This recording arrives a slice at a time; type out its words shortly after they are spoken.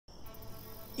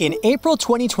In April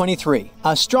 2023,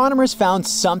 astronomers found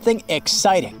something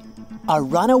exciting: a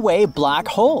runaway black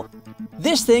hole.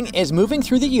 This thing is moving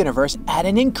through the universe at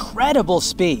an incredible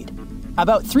speed,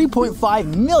 about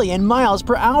 3.5 million miles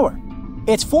per hour.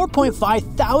 It's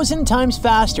 4.5 thousand times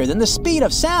faster than the speed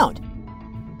of sound.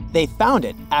 They found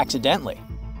it accidentally.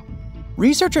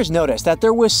 Researchers noticed that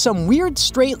there was some weird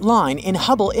straight line in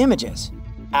Hubble images.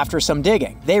 After some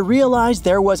digging, they realized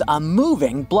there was a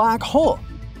moving black hole.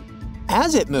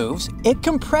 As it moves, it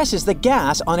compresses the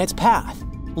gas on its path,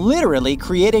 literally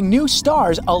creating new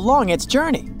stars along its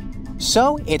journey.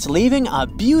 So it's leaving a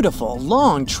beautiful,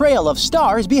 long trail of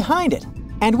stars behind it.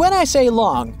 And when I say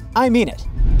long, I mean it.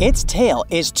 Its tail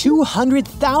is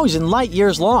 200,000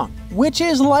 light-years long, which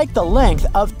is like the length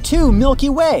of 2 Milky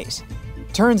Ways.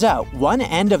 Turns out one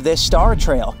end of this star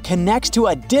trail connects to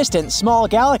a distant small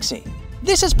galaxy.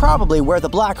 This is probably where the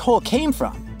black hole came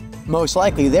from. Most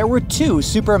likely there were 2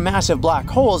 supermassive black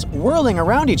holes whirling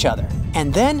around each other.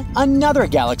 And then another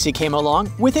galaxy came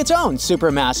along with its own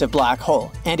supermassive black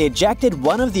hole and ejected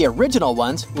one of the original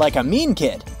ones like a mean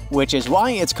kid, which is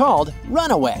why it's called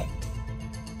Runaway.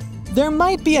 There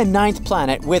might be a 9th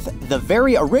planet with the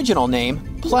very original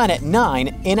name Planet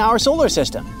 9 in our solar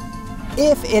system.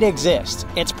 If it exists,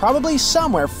 it's probably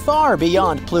somewhere far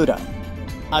beyond Pluto.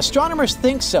 Astronomers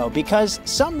think so because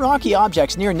some rocky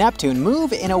objects near Neptune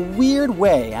move in a weird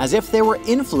way, as if they were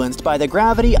influenced by the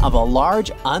gravity of a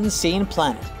large, unseen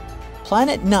planet.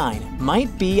 Planet 9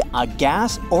 might be a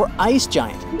gas or ice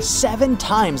giant 7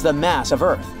 times the mass of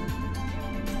Earth.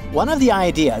 One of the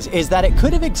ideas is that it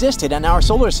could have existed in our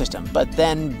solar system, but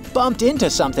then bumped into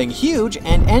something huge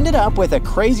and ended up with a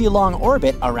crazy long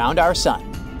orbit around our Sun.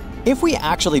 If we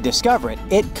actually discover it,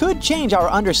 it could change our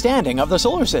understanding of the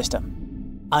solar system.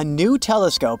 A new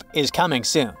telescope is coming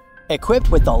soon,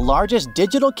 equipped with the largest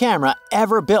digital camera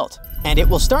ever built, and it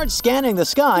will start scanning the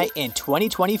sky in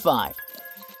 2025.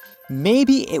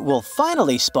 Maybe it will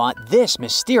finally spot this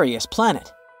mysterious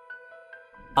planet.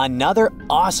 Another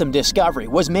awesome discovery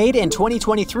was made in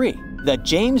 2023. The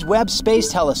James Webb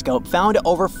Space Telescope found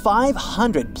over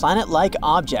 500 planet-like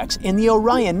objects in the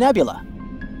Orion Nebula.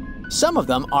 Some of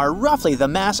them are roughly the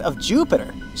mass of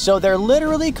Jupiter, so they're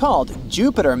literally called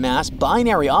Jupiter mass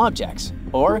binary objects,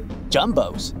 or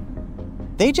jumbos.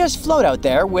 They just float out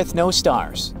there with no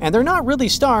stars, and they're not really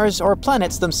stars or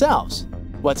planets themselves.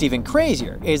 What's even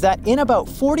crazier is that in about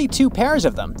 42 pairs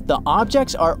of them, the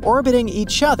objects are orbiting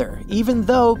each other, even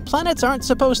though planets aren't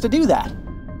supposed to do that.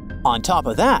 On top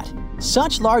of that,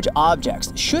 such large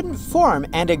objects shouldn't form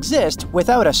and exist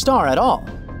without a star at all.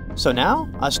 So now,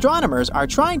 astronomers are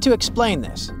trying to explain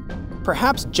this.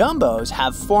 Perhaps jumbos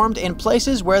have formed in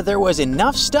places where there was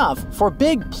enough stuff for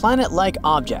big planet-like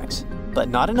objects, but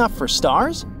not enough for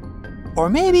stars? Or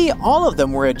maybe all of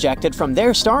them were ejected from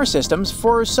their star systems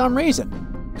for some reason.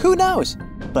 Who knows?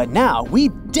 But now we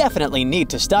definitely need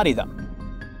to study them.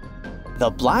 The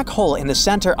black hole in the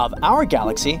center of our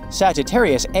galaxy,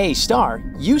 Sagittarius A star,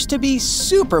 used to be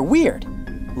super weird.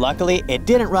 Luckily, it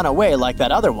didn't run away like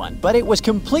that other one, but it was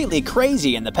completely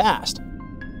crazy in the past.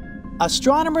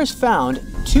 Astronomers found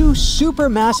 2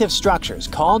 supermassive structures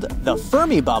called the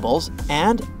Fermi bubbles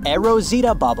and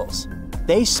Rosetta bubbles.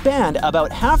 They spanned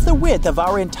about half the width of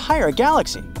our entire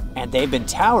galaxy, and they've been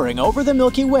towering over the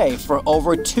Milky Way for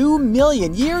over 2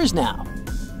 million years now.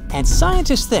 And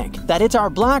scientists think that it's our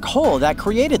black hole that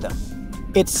created them.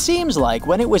 It seems like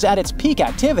when it was at its peak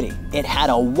activity, it had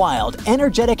a wild,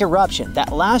 energetic eruption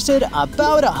that lasted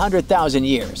about 100,000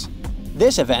 years.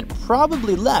 This event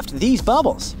probably left these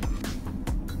bubbles.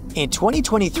 In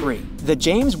 2023, the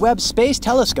James Webb Space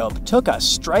Telescope took a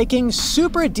striking,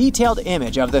 super detailed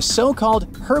image of the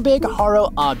so-called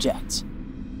Herbig-Haro objects.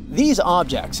 These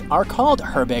objects are called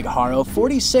Herbig-Haro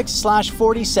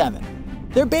 46/47.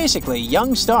 They're basically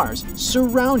young stars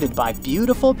surrounded by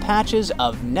beautiful patches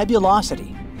of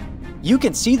nebulosity. You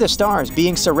can see the stars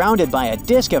being surrounded by a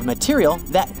disk of material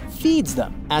that feeds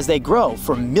them as they grow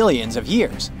for millions of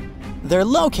years. They're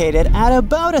located at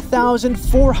about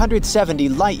 1,470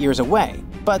 light-years away,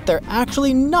 but they're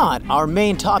actually not our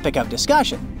main topic of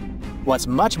discussion. What's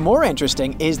much more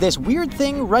interesting is this weird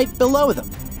thing right below them,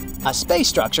 a space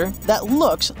structure that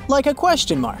looks like a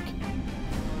question mark.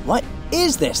 What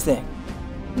is this thing?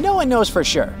 No one knows for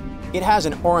sure. It has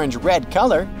an orange-red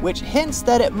color, which hints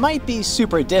that it might be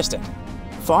super distant,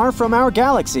 far from our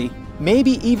galaxy,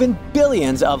 maybe even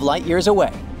billions of light-years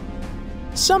away.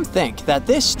 Some think that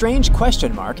this strange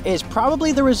question mark is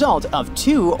probably the result of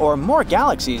 2 or more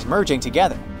galaxies merging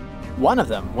together. One of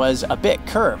them was a bit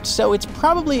curved, so it's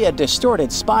probably a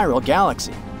distorted spiral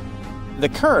galaxy. The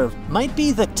curve might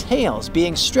be the tails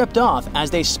being stripped off as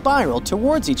they spiral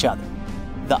towards each other.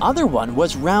 The other one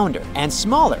was rounder and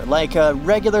smaller, like a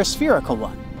regular spherical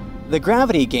one. The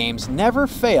gravity games never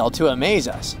fail to amaze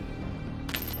us.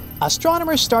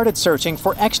 Astronomers started searching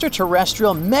for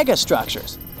extraterrestrial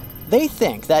megastructures. They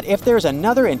think that if there's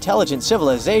another intelligent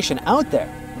civilization out there,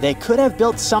 they could have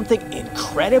built something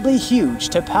incredibly huge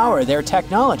to power their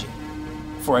technology.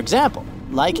 For example,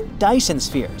 like Dyson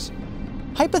spheres.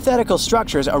 Hypothetical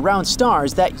structures around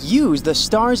stars that use the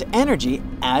star's energy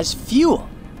as fuel.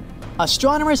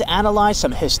 Astronomers analyzed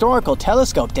some historical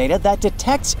telescope data that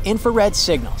detects infrared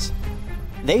signals.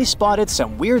 They spotted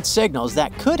some weird signals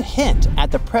that could hint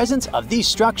at the presence of these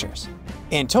structures.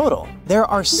 In total, there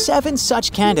are 7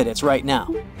 such candidates right now.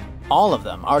 All of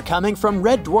them are coming from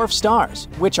red dwarf stars,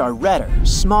 which are redder,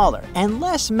 smaller, and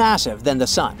less massive than the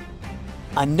Sun.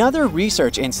 Another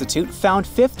research institute found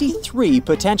 53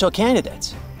 potential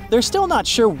candidates. They're still not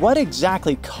sure what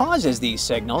exactly causes these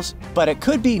signals, but it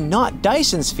could be not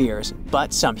Dyson spheres,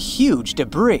 but some huge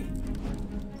debris.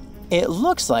 It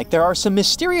looks like there are some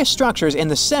mysterious structures in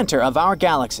the center of our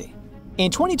galaxy.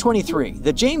 In 2023,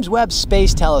 the James Webb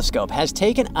Space Telescope has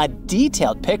taken a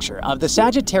detailed picture of the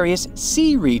Sagittarius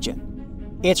C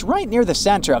region. It's right near the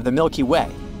center of the Milky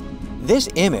Way. This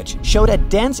image showed a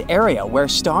dense area where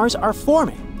stars are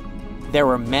forming. There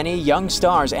were many young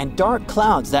stars and dark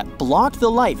clouds that blocked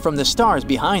the light from the stars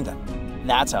behind them.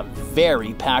 That's a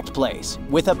very packed place,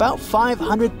 with about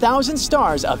 500,000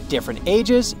 stars of different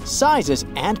ages, sizes,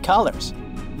 and colors.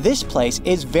 This place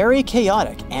is very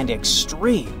chaotic and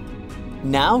extreme.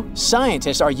 Now,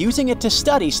 scientists are using it to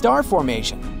study star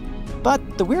formation.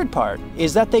 But the weird part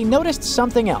is that they noticed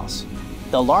something else: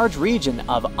 the large region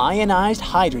of ionized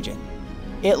hydrogen.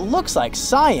 It looks like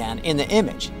cyan in the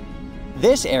image.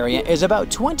 This area is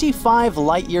about 25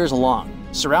 light-years long,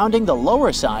 surrounding the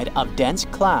lower side of dense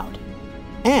cloud.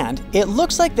 And it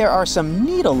looks like there are some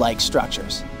needle-like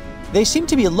structures. They seem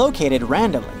to be located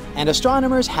randomly, and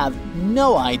astronomers have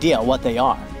no idea what they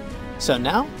are. So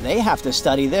now they have to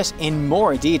study this in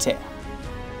more detail.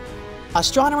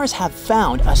 Astronomers have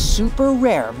found a super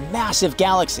rare, massive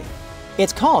galaxy.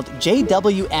 It's called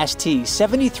JWST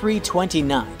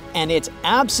 7329, and it's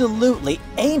absolutely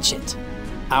ancient.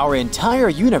 Our entire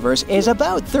universe is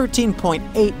about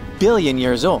 13.8 billion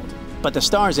years old, but the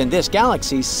stars in this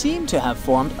galaxy seem to have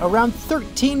formed around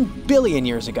 13 billion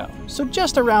years ago, so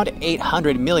just around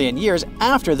 800 million years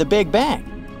after the Big Bang.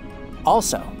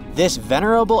 Also, this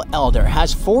venerable elder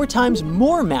has 4 times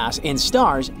more mass in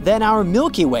stars than our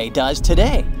Milky Way does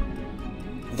today.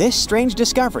 This strange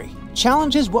discovery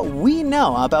challenges what we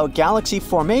know about galaxy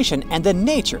formation and the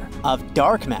nature of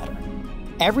dark matter.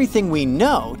 Everything we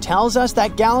know tells us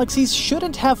that galaxies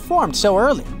shouldn't have formed so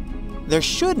early. There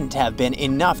shouldn't have been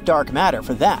enough dark matter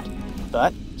for that,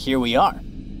 but here we are.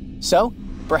 So,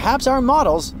 perhaps our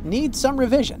models need some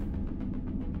revision.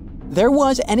 There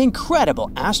was an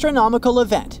incredible astronomical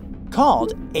event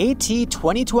called AT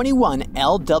 2021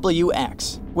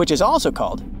 LWX, which is also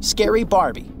called Scary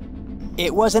Barbie.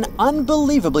 It was an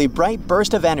unbelievably bright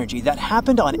burst of energy that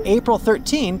happened on April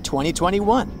 13,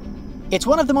 2021. It's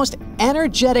one of the most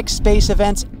energetic space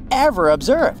events ever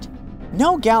observed.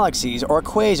 No galaxies or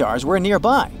quasars were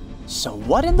nearby, so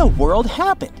what in the world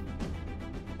happened?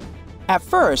 At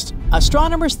first,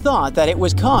 astronomers thought that it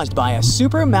was caused by a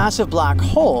supermassive black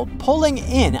hole pulling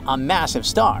in a massive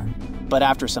star. But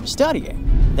after some studying,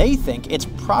 they think it's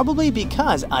probably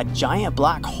because a giant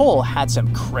black hole had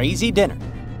some crazy dinner.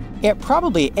 It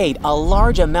probably ate a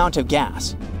large amount of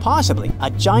gas, possibly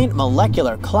a giant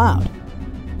molecular cloud.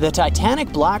 The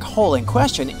titanic black hole in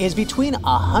question is between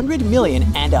 100 million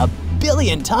and a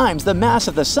billion times the mass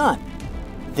of the Sun.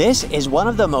 This is one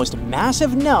of the most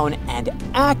massive known and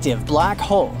active black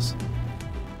holes.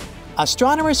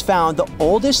 Astronomers found the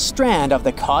oldest strand of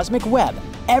the cosmic web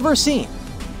ever seen.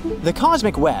 The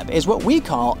cosmic web is what we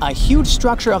call a huge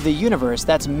structure of the universe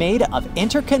that's made of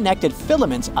interconnected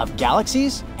filaments of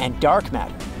galaxies and dark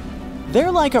matter.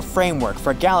 They're like a framework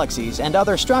for galaxies and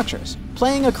other structures,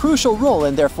 playing a crucial role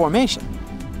in their formation.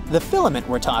 The filament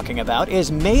we're talking about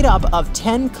is made up of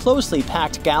 10 closely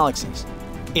packed galaxies.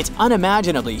 It's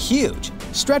unimaginably huge,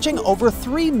 stretching over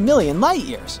 3 million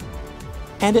light-years.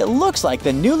 And it looks like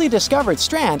the newly discovered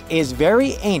strand is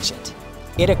very ancient.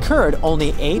 It occurred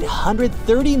only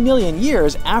 830 million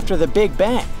years after the Big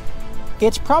Bang.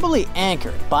 It's probably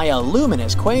anchored by a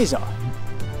luminous quasar.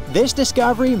 This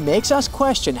discovery makes us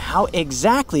question how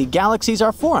exactly galaxies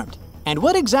are formed and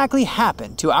what exactly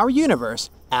happened to our universe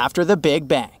after the Big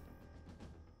Bang.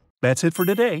 That's it for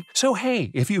today. So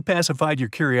hey, if you pacified your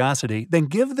curiosity, then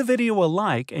give the video a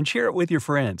like and share it with your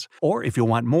friends. Or if you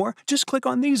want more, just click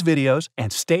on these videos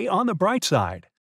and stay on the bright side.